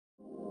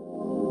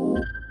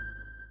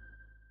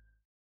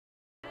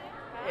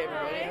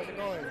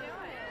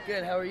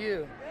Good, how are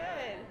you?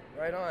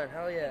 Good. Right on,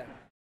 hell yeah.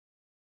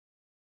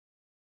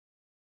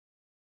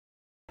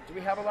 Do we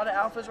have a lot of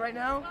alphas right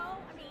now?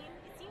 Well, I mean,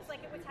 it seems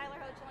like it with Tyler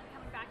Hoechlin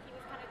coming back. He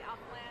was kind of the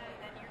alpha male,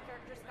 and then your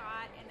character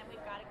Scott, and then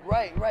we've got a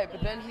Right,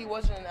 but then he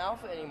wasn't an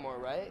alpha anymore,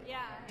 right?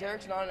 Yeah.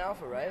 Derek's not an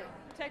alpha, right?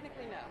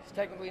 Technically, no.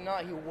 Technically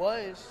not. He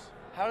was.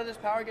 How did this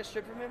power get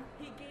stripped from him?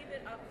 He gave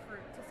it up to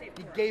save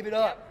He Cora. gave it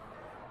up.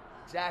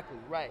 Exactly,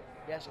 right.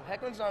 Yeah, so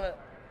Hecklin's not an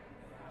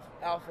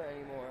alpha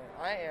anymore.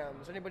 I am.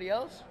 Is anybody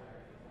else?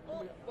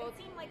 Well, it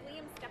seemed like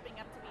Liam's stepping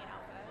up to be an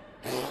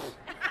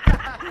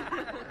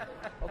alpha.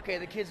 Okay,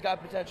 the kid's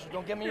got potential.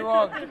 Don't get me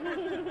wrong.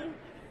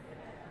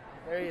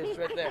 There he is,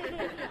 right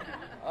there.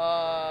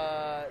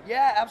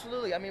 Yeah,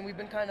 absolutely. I mean, we've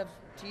been kind of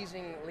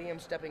teasing Liam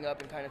stepping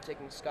up and kind of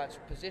taking Scott's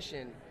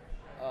position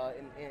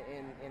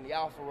in the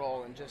alpha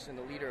role and just in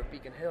the leader of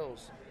Beacon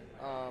Hills.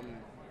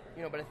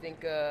 But I think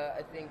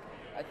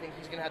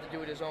he's gonna have to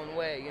do it his own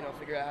way.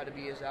 Figure out how to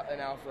be an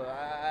alpha.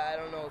 I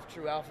don't know if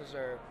true alphas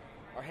are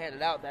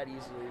handed out that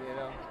easily.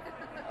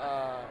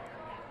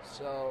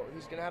 So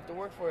he's gonna have to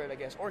work for it, I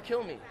guess, or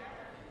kill me.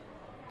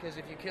 Because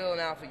if you kill an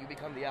alpha, you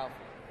become the alpha.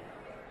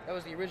 That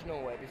was the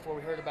original way before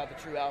we heard about the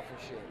true alpha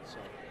shit. So.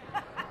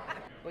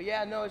 But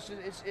yeah, no, it's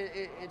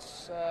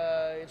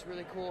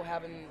really cool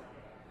having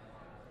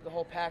the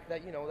whole pack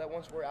that that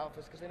once were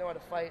alphas, because they know how to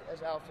fight as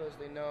alphas.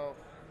 They know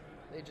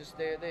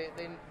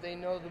they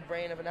know the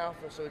brain of an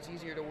alpha, so it's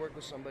easier to work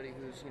with somebody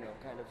who's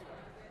kind of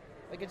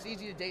like, it's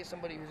easy to date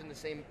somebody who's in the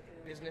same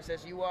business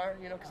as you are,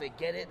 because they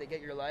get it, they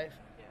get your life.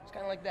 It's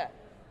kind of like that.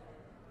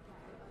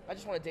 I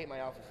just want to date my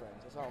alpha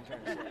friends. That's all I'm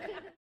trying to say.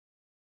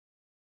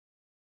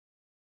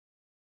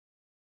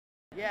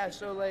 Yeah,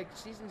 so like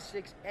season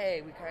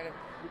 6A, we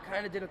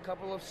kind of did a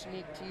couple of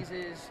sneak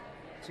teases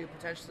to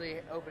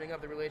potentially opening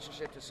up the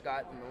relationship to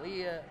Scott and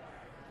Malia,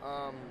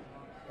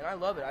 and I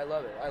love it. I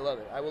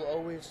will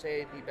always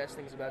say the best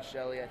things about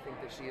Shelley. I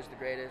think that she is the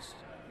greatest,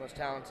 most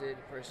talented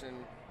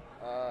person,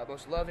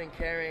 most loving,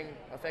 caring,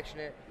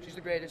 affectionate. She's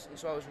the greatest, and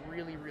so I was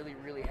really, really,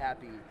 really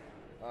happy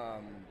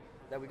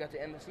that we got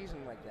to end the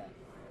season like that,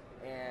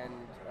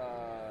 and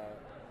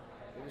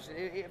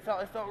it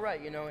felt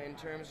right, in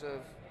terms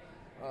of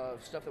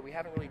stuff that we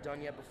haven't really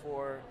done yet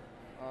before.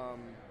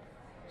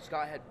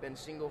 Scott had been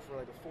single for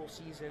like a full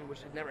season,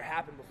 which had never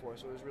happened before,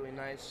 so it was really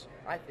nice,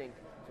 I think,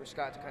 for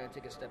Scott to kind of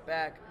take a step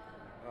back,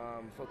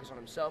 focus on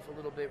himself a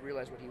little bit,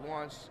 realize what he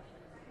wants,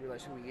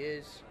 realize who he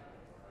is,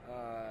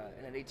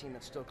 and at 18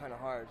 that's still kind of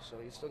hard, so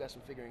he's still got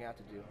some figuring out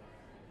to do.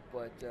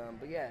 But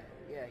yeah,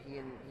 he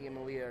and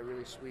Malia are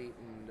really sweet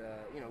and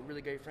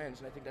really great friends,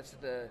 and I think that's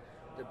the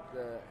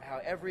how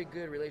every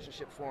good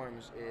relationship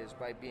forms is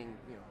by being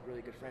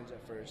really good friends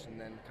at first, and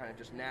then kind of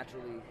just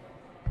naturally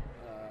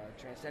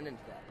transcend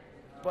into that.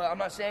 But I'm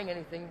not saying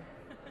anything.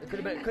 It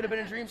could have been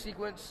a dream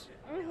sequence.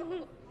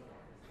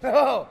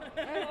 Oh,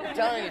 I'm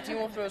telling you,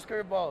 Timo throws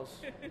curveballs.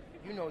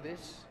 You know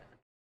this.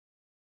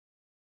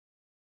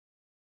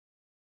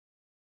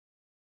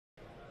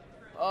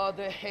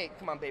 Hey,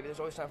 come on, baby. There's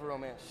always time for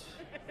romance.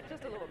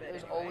 Just a little bit.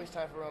 There's anyway. always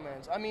time for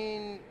romance. I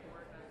mean,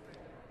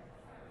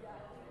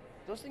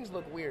 those things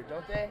look weird,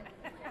 don't they?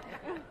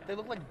 They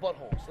look like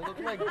buttholes. They look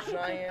like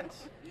giant.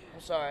 I'm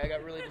sorry, I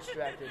got really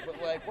distracted.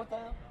 But like, what the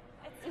hell?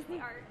 It's just the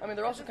art. I mean,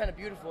 they're also kind of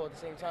beautiful at the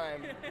same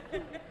time.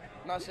 I'm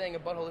not saying a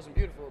butthole isn't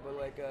beautiful, but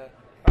like, all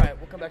right,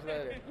 we'll come back to that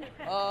later.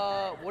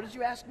 What did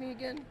you ask me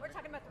again? We're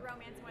talking about the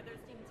romance and whether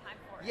there's even time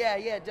for it.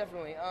 Yeah,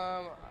 definitely.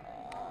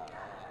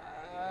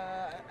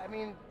 I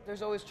mean,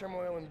 there's always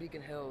turmoil in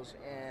Beacon Hills,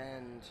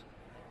 and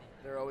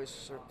they're always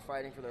sort of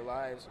fighting for their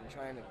lives and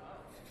trying to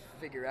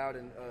figure out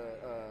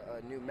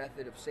a new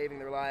method of saving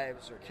their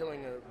lives or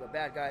killing a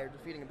bad guy or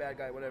defeating a bad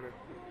guy, whatever.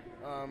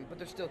 But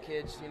they're still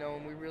kids,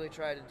 and we really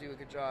try to do a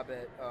good job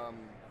at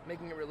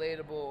making it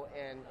relatable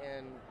and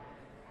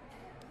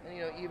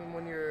even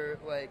when you're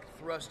like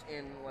thrust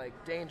in like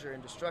danger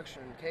and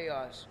destruction and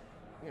chaos,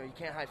 you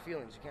can't hide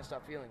feelings. You can't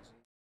stop feelings.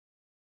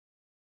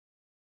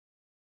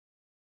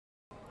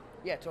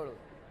 Yeah, totally.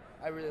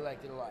 I really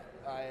liked it a lot.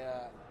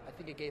 I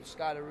think it gave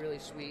Scott a really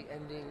sweet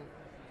ending,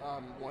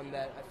 one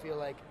that I feel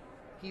like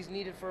he's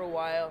needed for a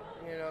while.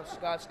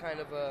 Scott's kind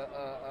of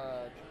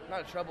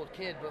not a troubled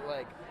kid, but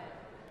like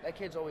that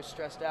kid's always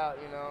stressed out,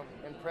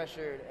 and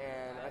pressured,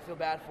 and I feel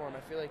bad for him.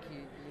 I feel like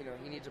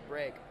he needs a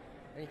break,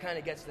 and he kind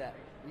of gets that.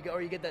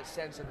 You get that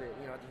sense of it,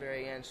 at the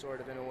very end,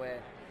 sort of, in a way,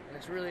 and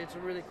it's a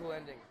really cool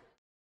ending.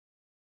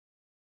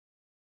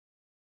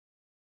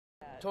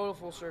 Total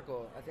full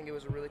circle. I think it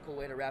was a really cool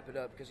way to wrap it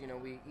up because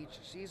each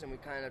season we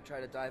kind of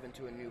try to dive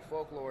into a new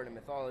folklore and a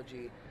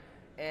mythology,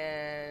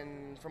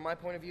 and from my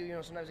point of view,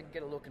 sometimes it can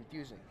get a little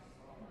confusing,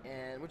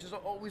 and which is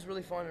always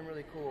really fun and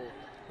really cool.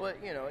 But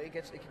it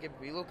can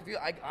be a little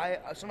confusing. I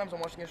sometimes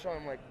I'm watching a show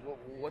and I'm like,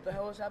 what the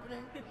hell is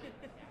happening?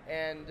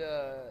 And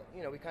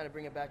we kind of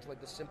bring it back to like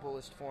the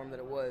simplest form that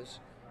it was,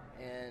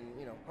 and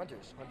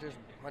hunters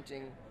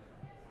hunting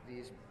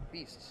these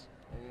beasts.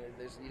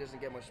 And he doesn't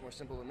get much more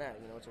simple than that.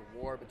 It's a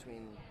war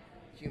between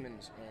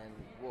humans and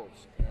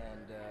wolves,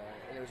 and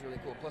it was really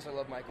cool. Plus, I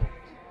love Michael.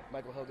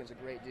 Michael Hogan's a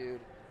great dude,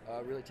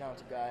 really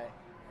talented guy.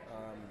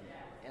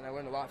 And I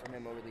learned a lot from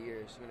him over the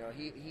years. You know,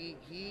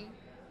 he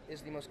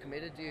is the most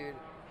committed dude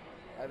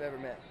I've ever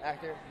met.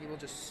 Actor, he will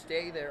just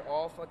stay there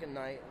all fucking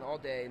night and all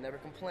day, never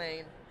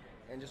complain,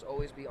 and just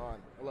always be on.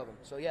 I love him.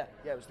 So yeah,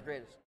 it was the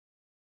greatest.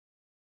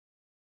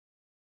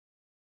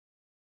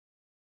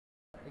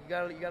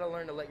 You gotta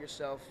learn to let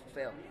yourself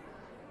fail,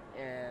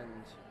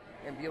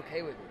 and be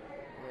okay with it.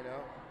 You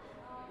know,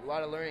 a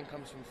lot of learning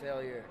comes from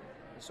failure.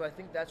 And so I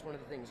think that's one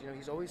of the things. You know,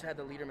 he's always had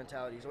the leader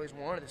mentality. He's always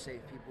wanted to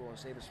save people and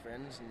save his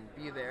friends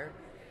and be there,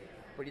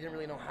 but he didn't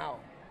really know how.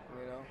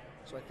 You know,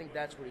 so I think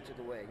that's what he took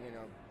away. You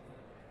know,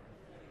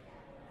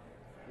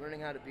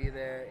 learning how to be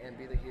there and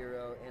be the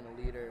hero and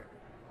a leader,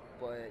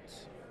 but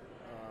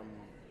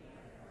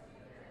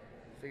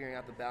figuring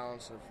out the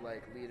balance of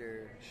like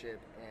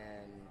leadership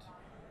and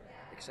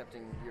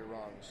accepting your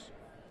wrongs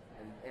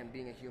and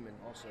being a human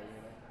also, you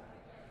know.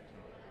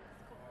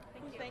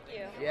 Thank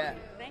you. Yeah.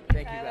 Thank you,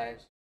 Thank you Tyler.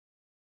 guys.